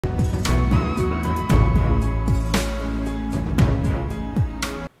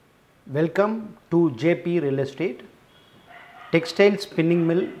Welcome to JP Real Estate, textile spinning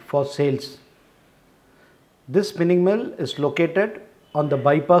mill for sales. This spinning mill is located on the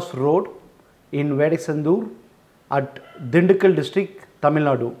bypass road in Vedasandur at Dindigul district,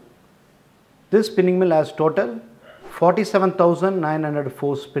 Tamilnadu. This spinning mill has total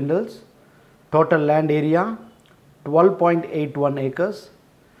 47,904 spindles, total land area 12.81 acres,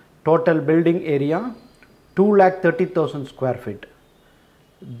 total building area 2,30,000 square feet.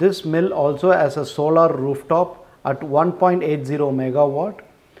 This mill also has a solar rooftop at 1.80 megawatt.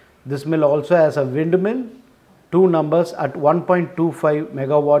 This mill also has a windmill, two numbers at 1.25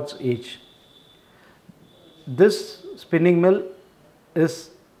 megawatts each. This spinning mill is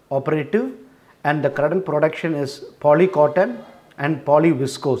operative and the current production is poly cotton and poly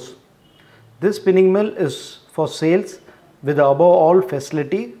viscose. This spinning mill is for sales with the above all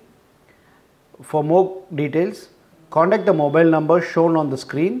facility. For more details, contact the mobile number shown on the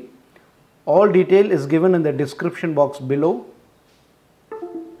screen. All detail is given in the description box below.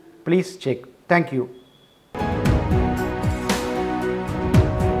 Please check. Thank you.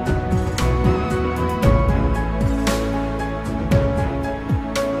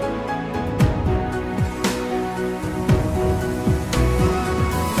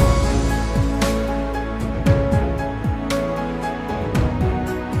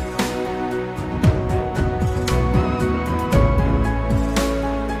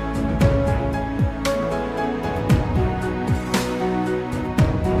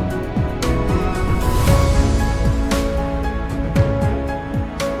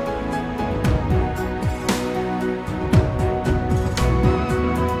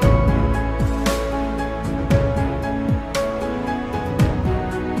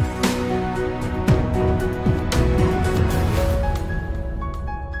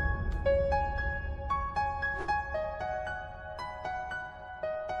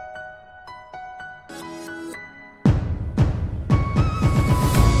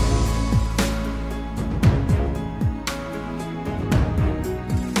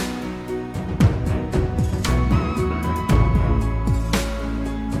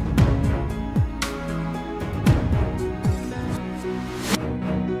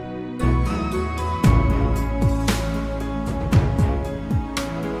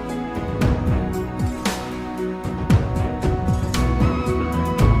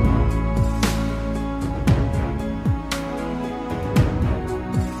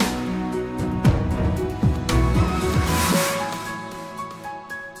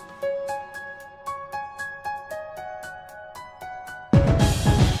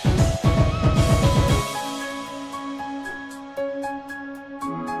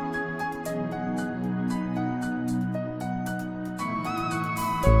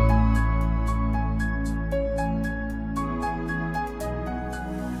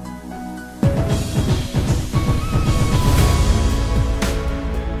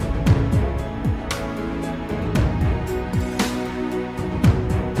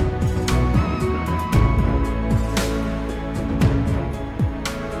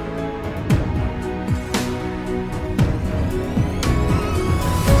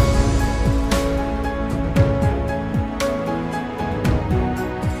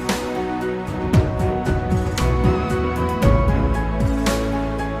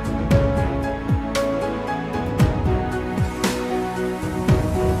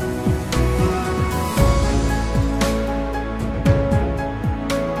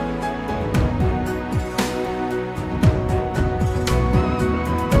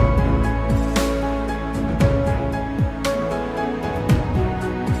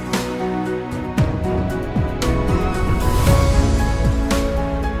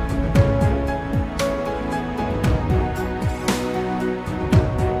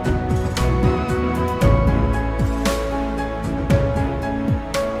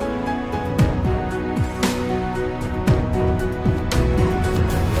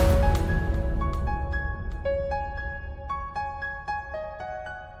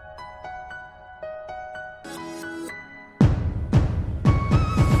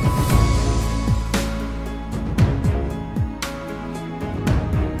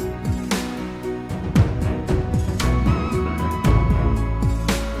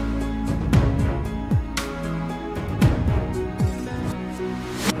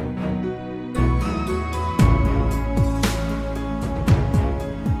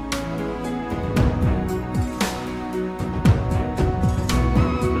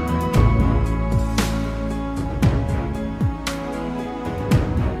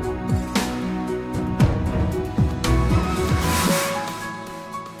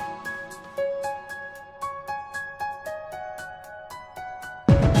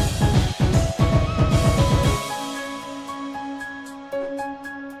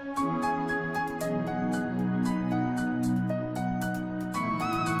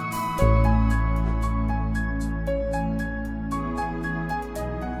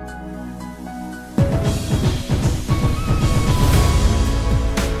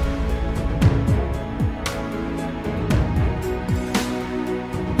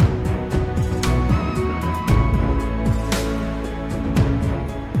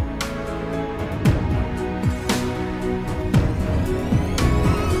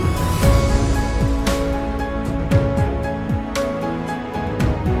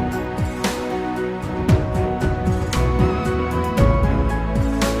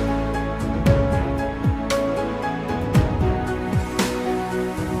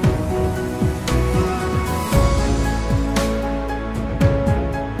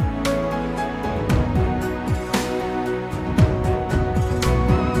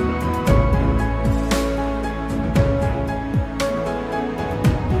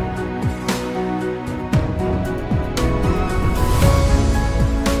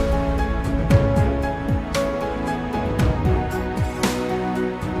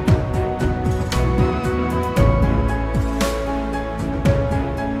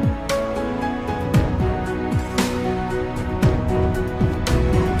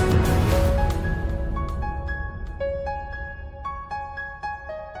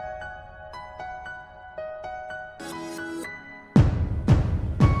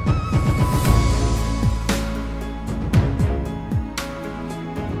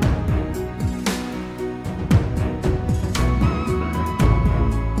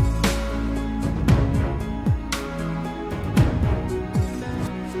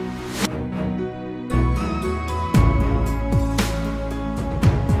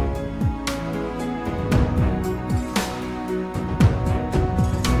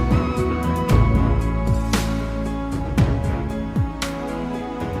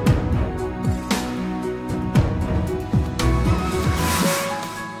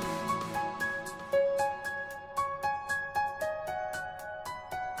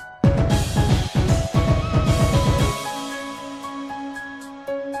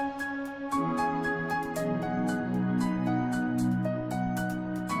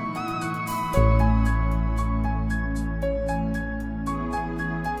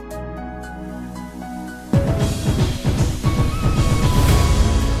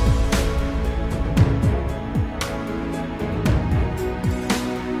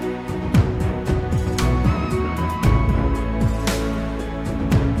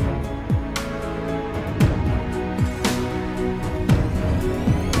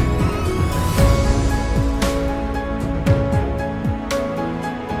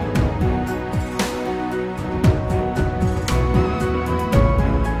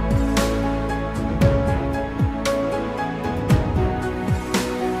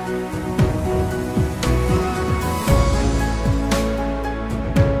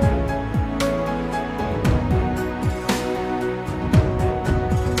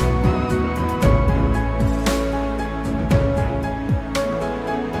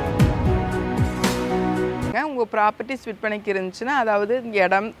 உங்கள் properties விற்பனைக்கு இருந்துச்சுன்னா, அதாவது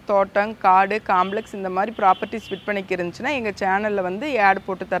இடம், தோட்டம், காடு, complex இந்த மாதிரி properties விற்பனைக்கு இருந்துச்சுன்னா எங்கள் சேனலில் வந்து ஆட்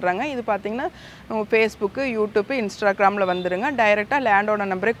போட்டு தர்றாங்க. இது பார்த்தீங்கன்னா ஃபேஸ்புக்கு, யூடியூப்பு, இன்ஸ்டாகிராமில் வந்துடுங்க. டைரெக்டாக லேண்டோட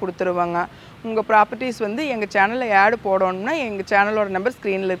நம்பரே கொடுத்துருவாங்க. உங்கள் ப்ராப்பர்ட்டிஸ் வந்து எங்கள் சேனலில் ஆட் போடணும்னா எங்கள் சேனலோட நம்பர்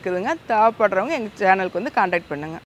ஸ்க்ரீனில் இருக்குதுங்க. தேவைப்படுறவங்க எங்கள் சேனலுக்கு வந்து கான்டாக்ட் பண்ணுங்கள்.